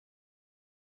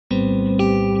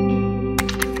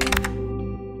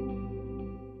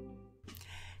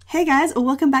Hey guys,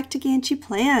 welcome back to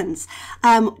GanchiPlans.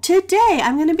 Today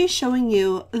I'm going to be showing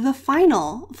you the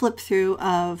final flip through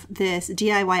of this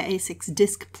DIY A6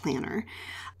 disc planner.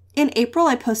 In April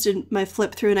I posted my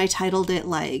flip through and I titled it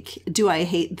like, do I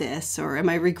hate this or am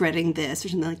I regretting this or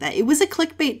something like that. It was a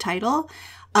clickbait title,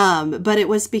 but it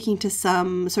was speaking to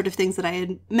some sort of things that I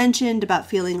had mentioned about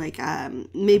feeling like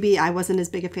maybe I wasn't as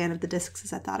big a fan of the discs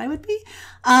as I thought I would be.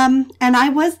 And I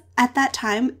was at that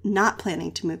time not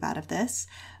planning to move out of this.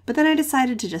 But then I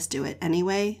decided to just do it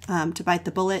anyway, to bite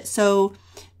the bullet. So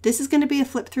this is going to be a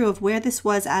flip through of where this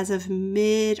was as of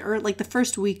like the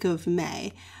first week of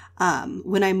May,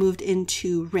 when I moved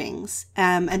into rings.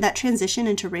 And that transition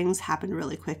into rings happened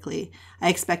really quickly. I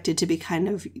expected to be kind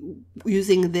of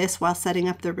using this while setting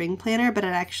up the ring planner, but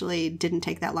it actually didn't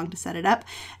take that long to set it up.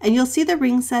 And you'll see the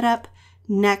ring setup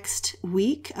next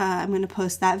week. I'm going to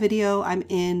post that video. I'm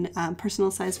in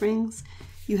personal size rings.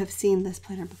 You have seen this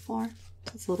planner before.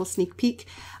 It's a little sneak peek.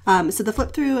 So the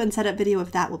flip through and setup video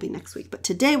of that will be next week. But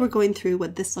today we're going through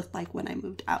what this looked like when I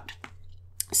moved out.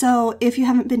 So if you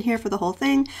haven't been here for the whole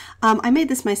thing, I made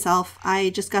this myself.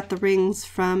 I just got the rings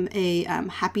from a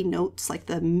Happy Notes, like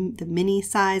the mini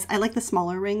size. I like the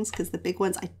smaller rings because the big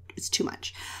ones, it's too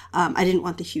much. I didn't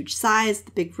want the huge size,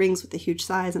 the big rings with the huge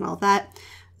size and all that.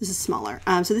 This is smaller.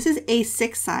 So this is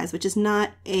A6 size, which is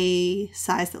not a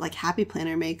size that like Happy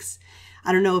Planner makes.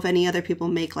 I don't know if any other people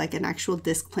make like an actual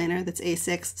disc planner that's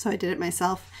A6, so I did it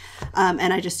myself.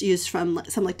 And I just used from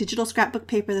some like digital scrapbook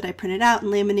paper that I printed out and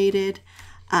laminated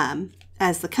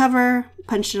as the cover,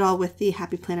 punched it all with the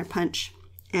Happy Planner punch.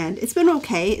 And it's been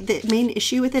okay. The main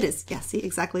issue with it is, yeah, see,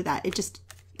 exactly that. It just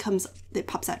it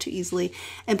pops out too easily.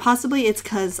 And possibly it's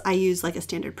because I use like a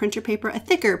standard printer paper, a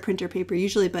thicker printer paper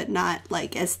usually, but not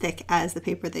like as thick as the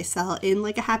paper they sell in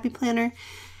like a Happy Planner.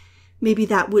 Maybe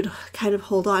that would kind of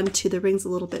hold on to the rings a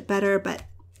little bit better, but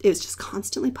it was just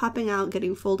constantly popping out,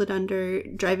 getting folded under,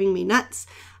 driving me nuts.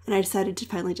 And I decided to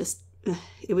finally just,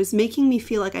 it was making me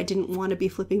feel like I didn't want to be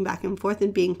flipping back and forth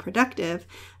and being productive.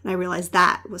 And I realized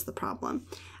that was the problem.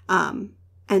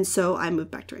 And so I moved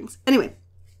back to rings. Anyway,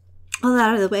 all that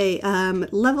out of the way,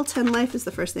 level 10 life is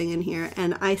the first thing in here.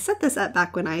 And I set this up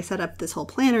back when I set up this whole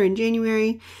planner in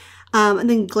January. And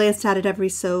then glanced at it every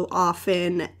so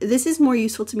often. This is more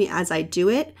useful to me as I do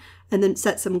it and then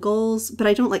set some goals, but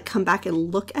I don't like come back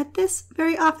and look at this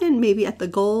very often, maybe at the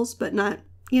goals, but not,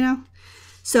 you know.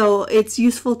 So it's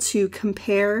useful to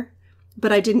compare,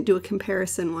 but I didn't do a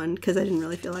comparison one because I didn't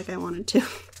really feel like I wanted to.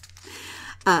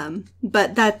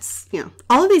 But that's, you know,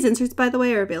 all of these inserts, by the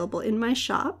way, are available in my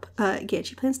shop,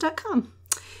 GanchiPlans.com.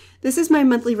 This is my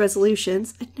monthly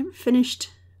resolutions. I'd never finished,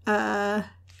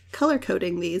 color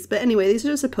coding these, but anyway, these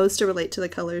are supposed to relate to the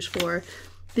colors for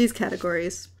these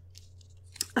categories,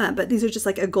 but these are just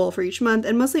like a goal for each month,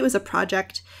 and mostly it was a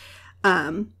project.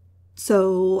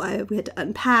 So we had to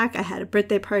unpack, I had a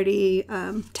birthday party,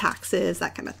 taxes,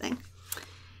 that kind of thing.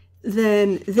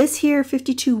 Then this here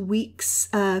 52 weeks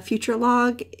future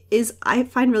log is, I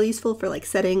find, really useful for like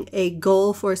setting a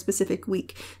goal for a specific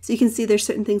week. So you can see there's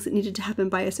certain things that needed to happen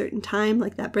by a certain time,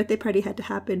 like that birthday party had to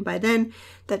happen by then.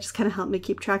 That just kind of helped me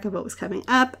keep track of what was coming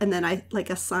up. And then I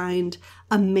like assigned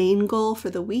a main goal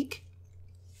for the week,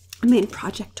 a main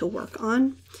project to work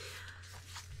on.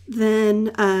 Then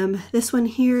this one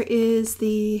here is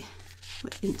the,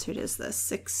 what insert is this?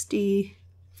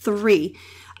 63.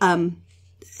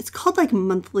 It's called like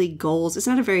monthly goals. It's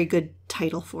not a very good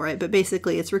title for it, but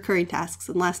basically it's recurring tasks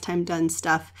and last time done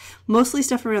stuff, mostly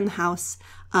stuff around the house.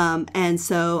 And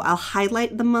so I'll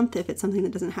highlight the month if it's something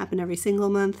that doesn't happen every single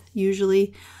month,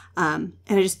 usually. And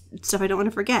stuff I don't want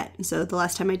to forget. And so the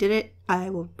last time I did it,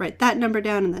 I will write that number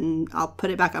down and then I'll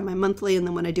put it back on my monthly. And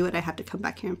then when I do it, I have to come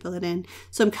back here and fill it in.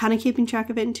 So I'm kind of keeping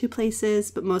track of it in two places,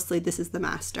 but mostly this is the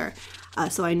master.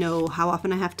 So I know how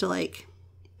often I have to like,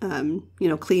 you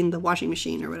know, clean the washing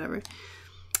machine or whatever.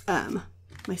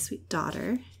 My sweet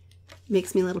daughter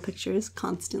makes me little pictures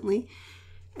constantly.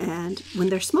 And when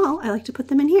they're small, I like to put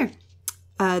them in here.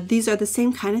 These are the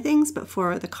same kind of things, but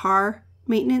for the car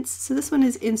maintenance. So this one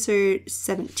is insert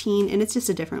 17, and it's just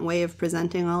a different way of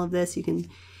presenting all of this. You can,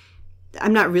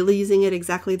 I'm not really using it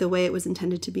exactly the way it was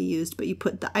intended to be used, but you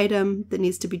put the item that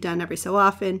needs to be done every so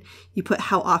often. You put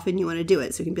how often you want to do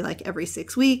it. So it can be like every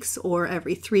 6 weeks or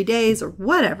every 3 days or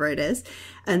whatever it is.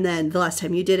 And then the last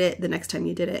time you did it, the next time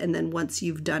you did it. And then once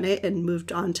you've done it and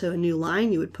moved on to a new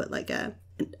line, you would put like a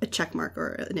check mark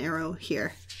or an arrow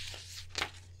here.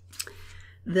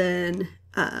 Then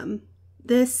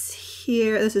this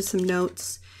is some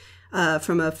notes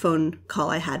from a phone call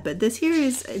I had, but this here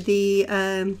is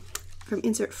the from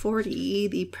Insert 40,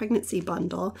 the pregnancy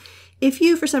bundle. If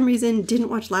you, for some reason, didn't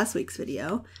watch last week's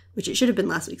video, which it should have been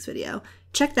last week's video,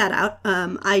 check that out.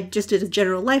 I just did a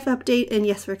general life update, and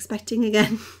yes, we're expecting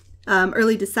again.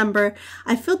 Early December.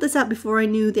 I filled this out before I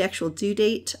knew the actual due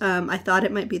date. I thought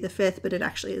it might be the 5th, but it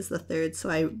actually is the 3rd. So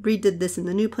I redid this in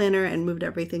the new planner and moved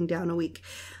everything down a week.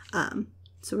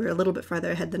 So we're a little bit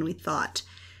farther ahead than we thought.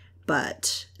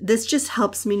 But this just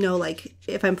helps me know, like,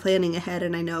 if I'm planning ahead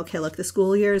and I know, okay, look, the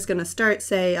school year is going to start,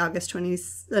 say, August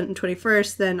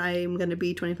 21st, then I'm going to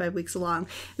be 25 weeks along.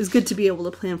 It was good to be able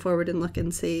to plan forward and look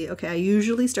and see, okay, I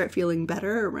usually start feeling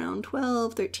better around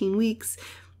 12, 13 weeks.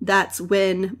 That's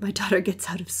when my daughter gets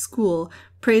out of school.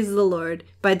 Praise the Lord.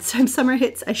 By the time summer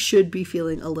hits, I should be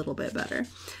feeling a little bit better.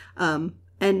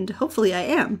 And hopefully I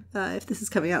am, if this is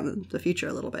coming out in the future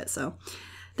a little bit. So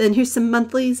then here's some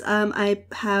monthlies. I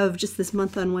have just this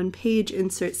month on one page,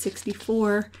 insert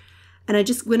 64. And I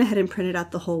just went ahead and printed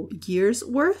out the whole year's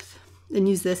worth and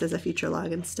use this as a future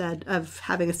log instead of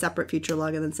having a separate future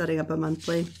log and then setting up a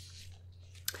monthly.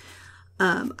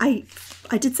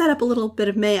 I did set up a little bit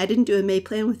of May. I didn't do a May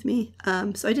plan with me,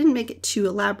 so I didn't make it too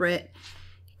elaborate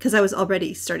because I was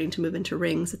already starting to move into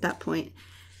rings at that point.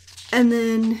 And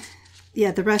then,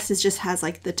 yeah, the rest is just has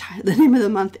like the name of the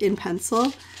month in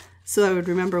pencil, so I would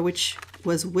remember which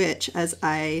was which as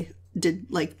I did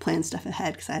like plan stuff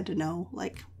ahead because I had to know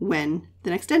like when the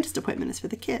next dentist appointment is for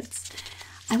the kids.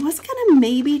 I was gonna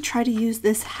maybe try to use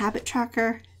this habit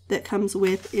tracker that comes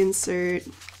with insert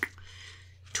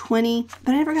 20,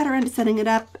 but I never got around to setting it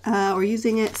up or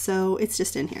using it, so it's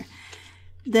just in here.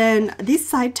 Then these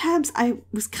side tabs, I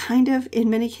was kind of, in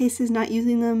many cases, not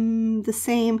using them the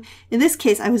same. In this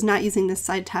case, I was not using this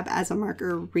side tab as a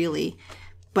marker, really,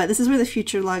 but this is where the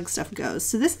future log stuff goes.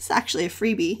 So this is actually a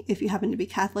freebie if you happen to be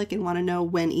Catholic and want to know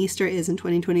when Easter is in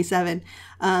 2027.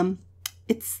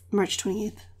 It's March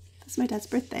 28th. That's my dad's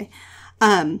birthday.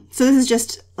 So this is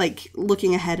just like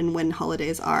looking ahead and when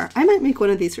holidays are. I might make one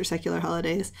of these for secular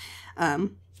holidays.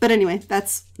 But anyway,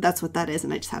 that's what that is.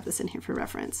 And I just have this in here for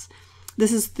reference.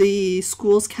 This is the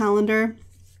school's calendar.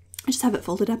 I just have it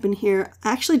folded up in here.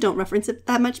 I actually don't reference it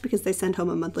that much because they send home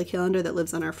a monthly calendar that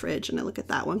lives on our fridge. And I look at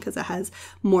that one because it has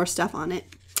more stuff on it.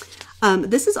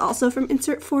 This is also from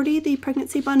Insert 40, the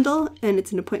pregnancy bundle, and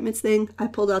it's an appointments thing. I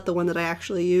pulled out the one that I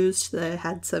actually used that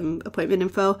had some appointment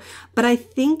info, but I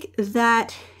think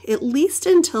that at least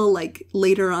until like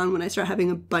later on when I start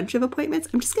having a bunch of appointments,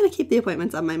 I'm just going to keep the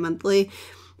appointments on my monthly.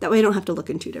 That way I don't have to look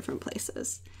in 2 different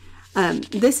places.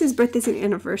 This is birthdays and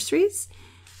anniversaries,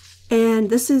 and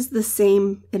this is the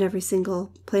same in every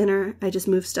single planner. I just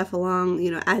move stuff along, you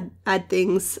know, add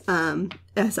things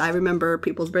as I remember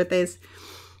people's birthdays.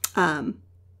 And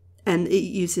it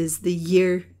uses the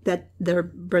year that their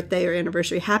birthday or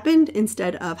anniversary happened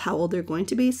instead of how old they're going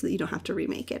to be so that you don't have to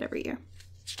remake it every year.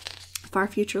 Far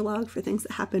future log for things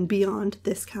that happen beyond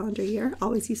this calendar year,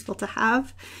 always useful to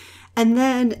have. And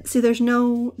then, see, there's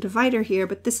no divider here,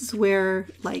 but this is where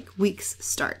like weeks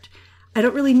start. I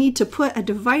don't really need to put a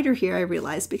divider here, I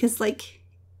realize, because like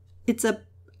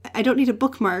I don't need a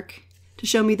bookmark to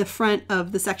show me the front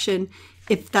of the section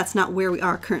if that's not where we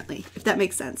are currently, if that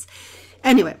makes sense.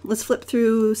 Anyway, let's flip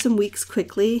through some weeks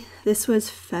quickly. This was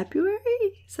February,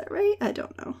 is that right? I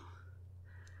don't know.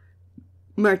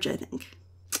 March, I think.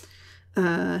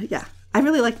 Yeah, I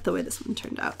really liked the way this one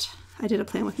turned out. I did a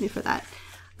plan with me for that.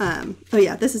 Oh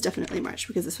yeah, this is definitely March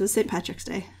because this was St. Patrick's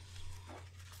Day.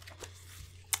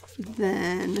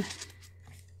 Then,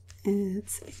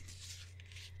 let's see.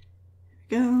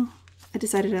 There we go. I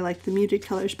decided I liked the muted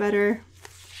colors better.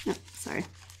 No, sorry.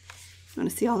 You want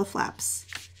to see all the flaps.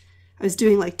 I was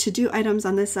doing like to-do items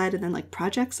on this side and then like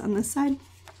projects on this side.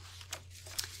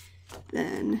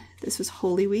 Then this was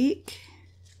Holy Week.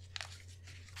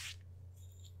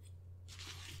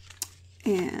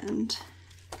 And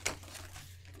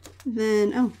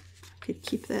then, oh, I could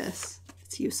keep this.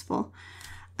 It's useful.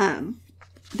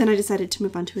 Then I decided to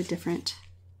move on to a different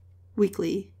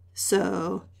weekly.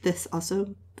 So this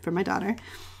also for my daughter.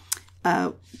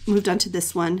 Moved on to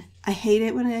this one. I hate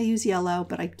it when I use yellow,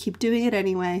 but I keep doing it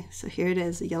anyway. So here it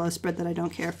is, a yellow spread that I don't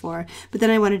care for. But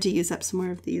then I wanted to use up some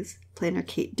more of these planner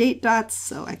Kate date dots,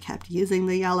 so I kept using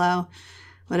the yellow.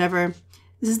 Whatever.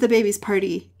 This is the baby's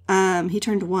party. He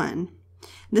turned 1.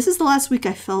 This is the last week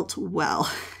I felt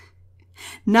well.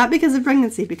 Not because of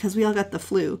pregnancy, because we all got the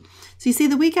flu. So you see,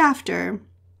 the week after,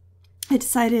 I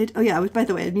decided, oh yeah, by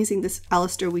the way, I'm using this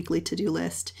Alistair weekly to-do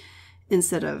list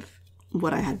instead of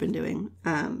what I had been doing.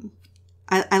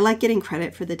 I like getting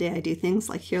credit for the day I do things.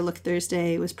 Like here, look,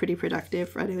 Thursday was pretty productive.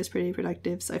 Friday was pretty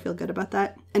productive, so I feel good about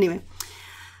that. Anyway,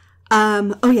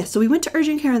 Oh yeah, so we went to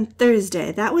urgent care on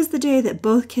Thursday. That was the day that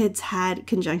both kids had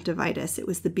conjunctivitis. It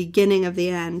was the beginning of the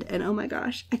end. And oh my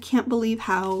gosh, I can't believe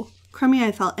how crummy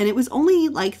I felt. And it was only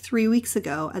like 3 weeks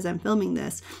ago as I'm filming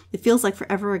this. It feels like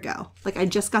forever ago. Like I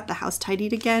just got the house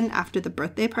tidied again after the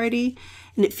birthday party.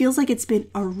 And it feels like it's been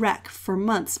a wreck for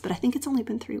months, but I think it's only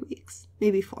been 3 weeks,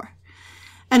 maybe 4.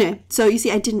 Anyway, so you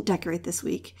see, I didn't decorate this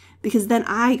week because then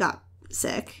I got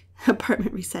sick.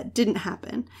 Apartment reset didn't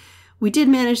happen. We did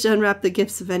manage to unwrap the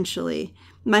gifts eventually.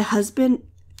 My husband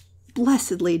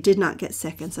blessedly did not get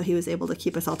sick, and so he was able to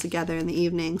keep us all together in the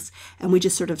evenings, and we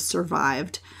just sort of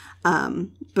survived.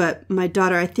 But my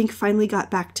daughter, I think, finally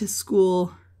got back to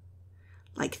school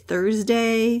like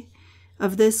Thursday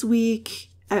of this week.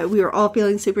 We were all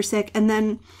feeling super sick, and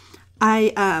then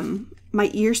my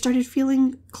ear started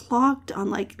feeling clogged on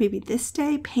like maybe this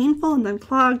day, painful and then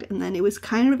clogged, and then it was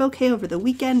kind of okay over the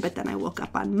weekend, but then I woke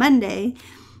up on Monday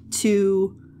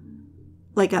to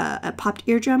like a popped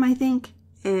eardrum, I think,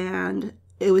 and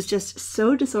it was just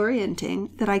so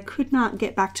disorienting that I could not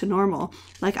get back to normal.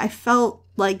 Like I felt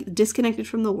like disconnected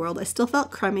from the world. I still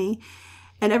felt crummy,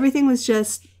 and everything was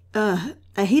just, I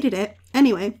hated it.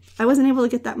 Anyway, I wasn't able to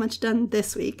get that much done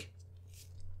this week.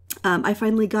 I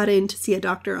finally got in to see a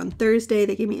doctor on Thursday.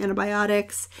 They gave me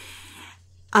antibiotics.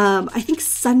 I think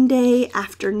Sunday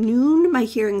afternoon, my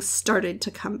hearing started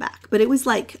to come back, but it was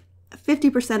like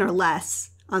 50% or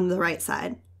less on the right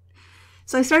side.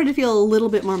 So I started to feel a little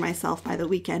bit more myself by the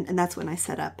weekend, and that's when I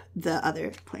set up the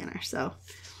other planner. So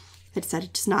I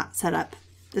decided to not set up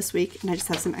this week, and I just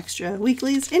have some extra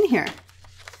weeklies in here.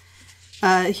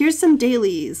 Here's some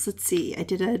dailies. Let's see. I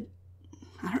don't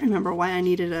remember why I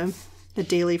needed a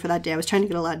daily for that day. I was trying to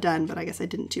get a lot done, but I guess I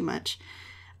didn't too much.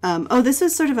 This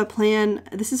is sort of a plan.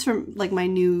 This is from like my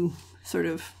new sort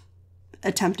of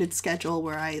attempted schedule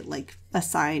where I like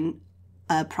assign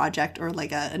a project or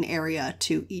like an area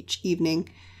to each evening.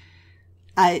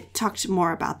 I talked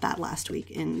more about that last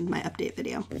week in my update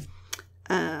video.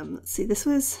 Let's see, there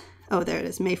it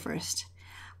is, May 1st.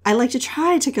 I like to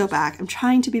try to go back. I'm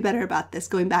trying to be better about this,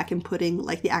 going back and putting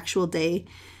like the actual day,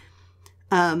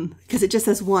 because it just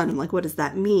says 1. I'm like, what does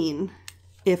that mean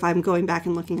if I'm going back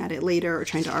and looking at it later or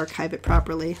trying to archive it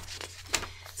properly?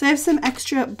 So I have some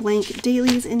extra blank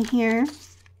dailies in here.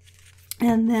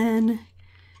 And then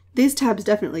these tabs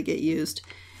definitely get used.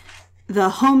 The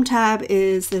home tab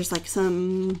there's like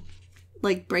some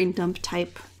like brain dump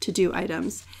type to-do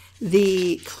items.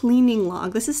 The cleaning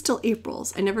log, this is still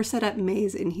April's. I never set up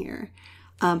May's in here,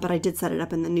 but I did set it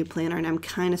up in the new planner and I'm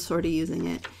kind of sort of using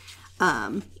it.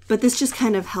 But this just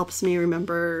kind of helps me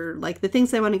remember like the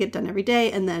things I want to get done every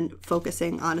day and then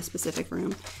focusing on a specific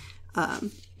room.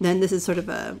 Then this is sort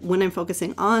of when I'm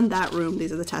focusing on that room,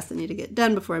 these are the tasks that need to get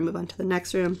done before I move on to the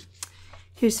next room.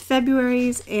 Here's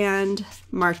February's and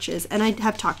March's, and I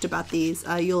have talked about these.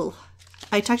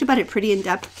 I talked about it pretty in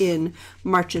depth in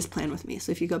March's Plan With Me.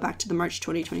 So if you go back to the March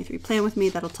 2023 Plan With Me,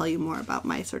 that'll tell you more about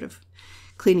my sort of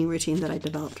cleaning routine that I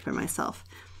developed for myself.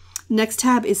 Next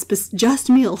tab is just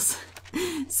meals.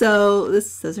 So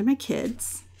those are my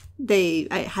kids.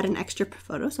 I had an extra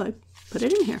photo, so I put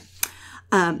it in here.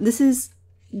 This is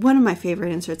one of my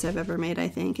favorite inserts I've ever made, I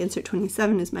think. Insert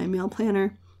 27 is my meal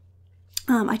planner.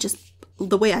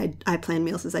 The way I plan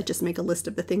meals is I just make a list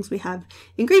of the things we have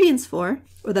ingredients for,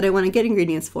 or that I want to get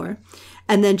ingredients for,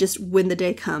 and then just when the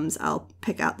day comes, I'll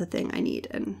pick out the thing I need.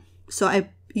 And so I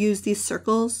use these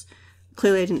circles.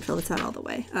 Clearly I didn't fill this out all the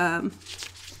way.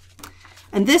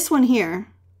 And this one here,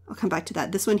 I'll come back to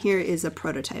that. This one here is a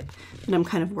prototype that I'm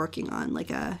kind of working on, like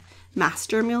a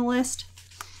master meal list.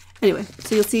 Anyway,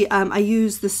 so you'll see I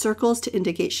use the circles to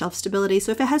indicate shelf stability.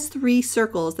 So if it has 3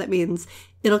 circles, that means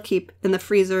it'll keep in the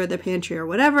freezer, the pantry, or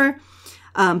whatever.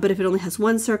 But if it only has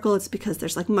 1 circle, it's because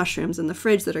there's like mushrooms in the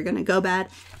fridge that are going to go bad.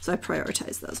 So I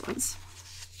prioritize those ones.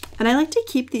 And I like to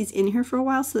keep these in here for a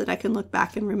while so that I can look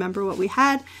back and remember what we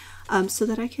had, so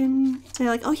that I can say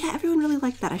like, oh yeah, everyone really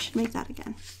liked that. I should make that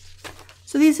again.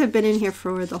 So these have been in here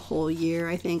for the whole year,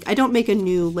 I think. I don't make a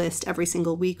new list every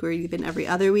single week or even every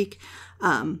other week.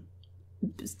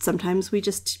 Sometimes we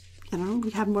just, we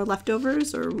have more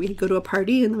leftovers, or we go to a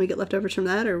party and then we get leftovers from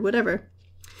that, or whatever.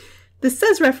 This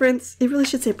says reference. It really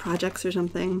should say projects or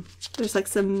something. There's like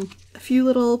a few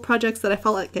little projects that I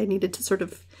felt like I needed to sort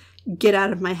of get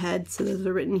out of my head, so those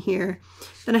are written here.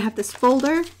 Then I have this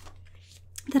folder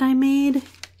that I made.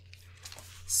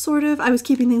 Sort of, I was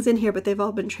keeping things in here, but they've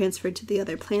all been transferred to the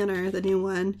other planner, the new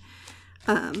one.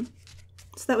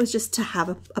 So that was just to have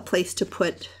a place to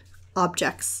put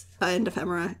objects and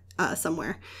ephemera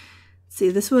somewhere. See,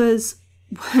 this was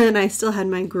when I still had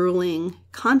my grueling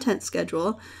content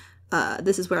schedule.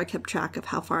 this is where I kept track of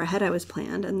how far ahead I was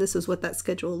planned, and this is what that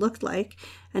schedule looked like.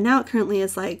 And now it currently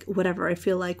is like whatever I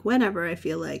feel like, whenever I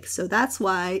feel like. So that's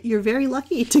why you're very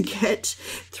lucky to get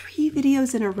 3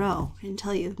 videos in a row. I can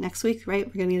tell you next week, right?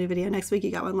 We're gonna get a video next week.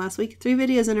 You got one last week. 3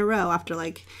 videos in a row after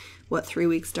like, what, 3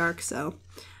 weeks dark. So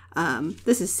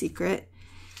this is secret.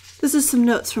 This is some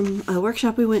notes from a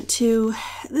workshop we went to.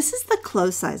 This is the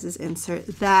clothes sizes insert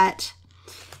that,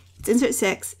 it's insert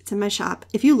 6. It's in my shop.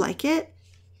 If you like it,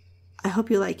 I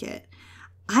hope you like it.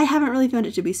 I haven't really found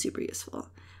it to be super useful.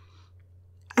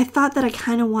 I thought that I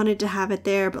kind of wanted to have it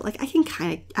there, but like I can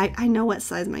kind of, I know what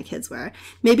size my kids wear.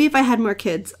 Maybe if I had more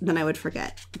kids, then I would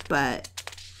forget. But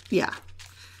yeah,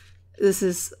 this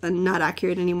is not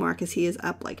accurate anymore because he is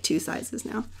up like 2 sizes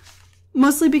now.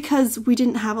 Mostly because we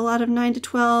didn't have a lot of 9 to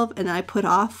 12, and I put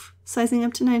off sizing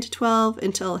up to 9 to 12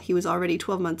 until he was already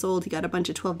 12 months old. He got a bunch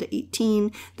of 12 to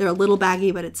 18. They're a little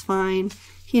baggy, but it's fine.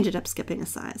 He ended up skipping a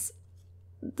size.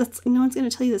 That's, no one's going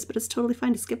to tell you this, but it's totally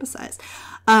fine to skip a size.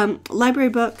 Library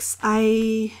books,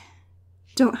 I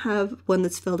don't have one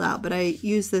that's filled out, but I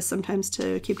use this sometimes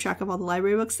to keep track of all the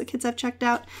library books that kids have checked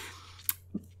out.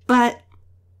 But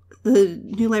the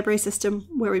new library system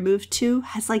where we moved to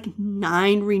has like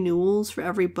 9 renewals for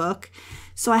every book.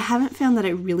 So I haven't found that I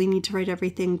really need to write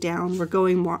everything down. We're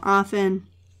going more often,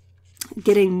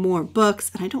 getting more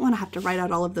books, and I don't want to have to write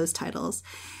out all of those titles.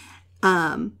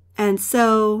 And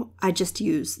so I just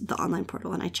use the online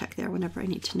portal and I check there whenever I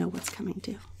need to know what's coming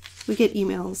due. We get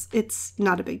emails. It's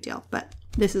not a big deal, but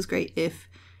this is great if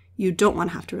you don't want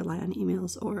to have to rely on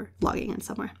emails or logging in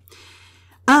somewhere.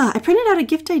 I printed out a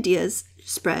gift ideas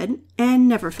spread and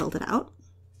never filled it out.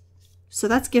 So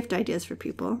that's gift ideas for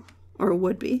people, or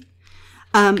would be.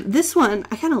 This one,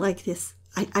 I kind of like this.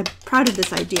 I'm proud of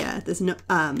this idea, this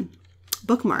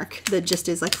bookmark that just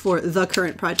is like for the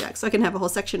current project. So I can have a whole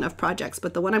section of projects,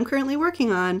 but the one I'm currently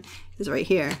working on is right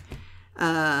here.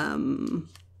 Oh,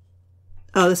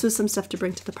 this was some stuff to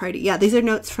bring to the party. Yeah, these are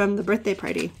notes from the birthday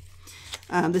party.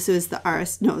 This was the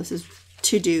this is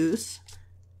to-dos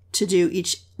to do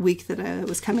each week that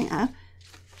was coming up.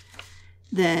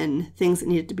 Then things that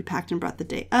needed to be packed and brought the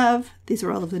day of. These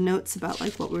were all of the notes about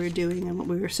like what we were doing and what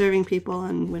we were serving people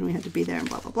and when we had to be there and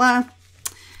blah, blah, blah.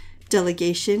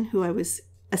 Delegation, who I was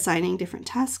assigning different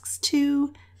tasks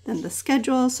to, then the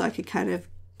schedule, so I could kind of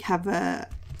have an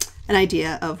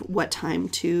idea of what time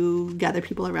to gather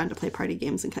people around to play party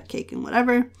games and cut cake and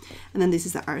whatever. And then this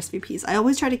is the RSVPs. I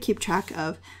always try to keep track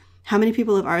of how many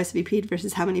people have RSVP'd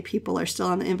versus how many people are still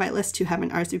on the invite list who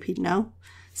haven't RSVP'd now.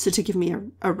 So to give me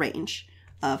a range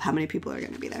of how many people are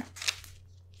going to be there.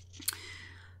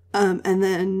 And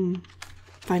then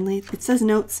finally, it says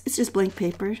notes. It's just blank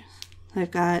paper.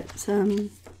 I've got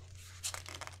some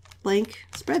blank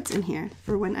spreads in here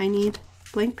for when I need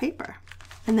blank paper.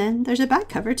 And then there's a back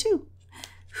cover too.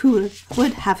 Who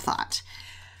would have thought?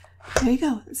 There you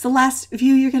go. It's the last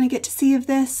view you're going to get to see of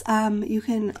this. You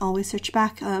can always search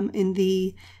back in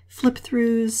the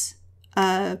Flipthroughs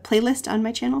playlist on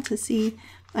my channel to see.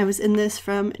 I was in this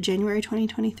from January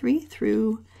 2023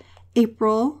 through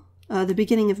April, the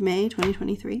beginning of May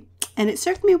 2023. And it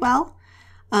served me well.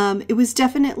 It was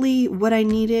definitely what I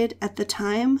needed at the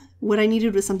time. What I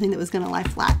needed was something that was going to lie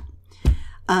flat.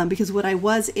 Because what I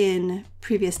was in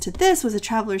previous to this was a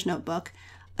traveler's notebook.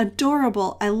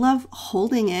 Adorable. I love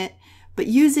holding it, but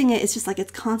using it, it's just like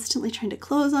it's constantly trying to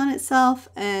close on itself.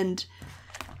 And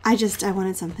I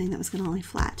wanted something that was going to lay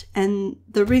flat. And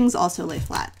the rings also lay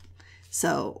flat.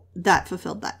 So that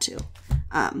fulfilled that too.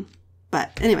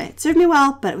 But anyway, it served me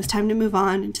well, but it was time to move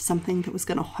on into something that was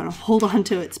going to hold on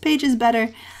to its pages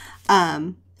better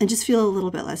and just feel a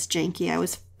little bit less janky. I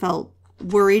felt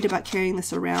worried about carrying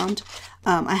this around.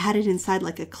 I had it inside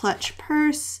like a clutch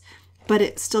purse, but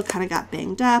it still kind of got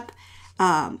banged up.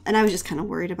 And I was just kind of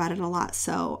worried about it a lot.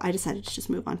 So I decided to just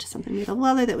move on to something made of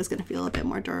leather that was going to feel a bit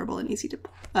more durable and easy to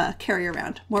carry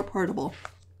around, more portable.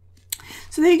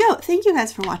 So there you go. Thank you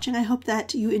guys for watching. I hope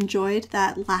that you enjoyed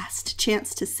that last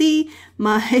chance to see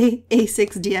my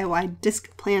A6 DIY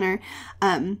disc planner.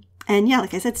 And yeah,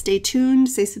 like I said, stay tuned,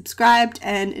 stay subscribed,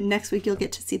 and next week you'll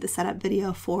get to see the setup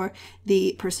video for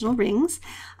the personal rings.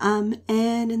 And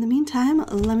in the meantime,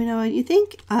 let me know what you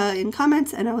think in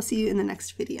comments, and I will see you in the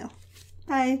next video.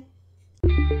 Bye.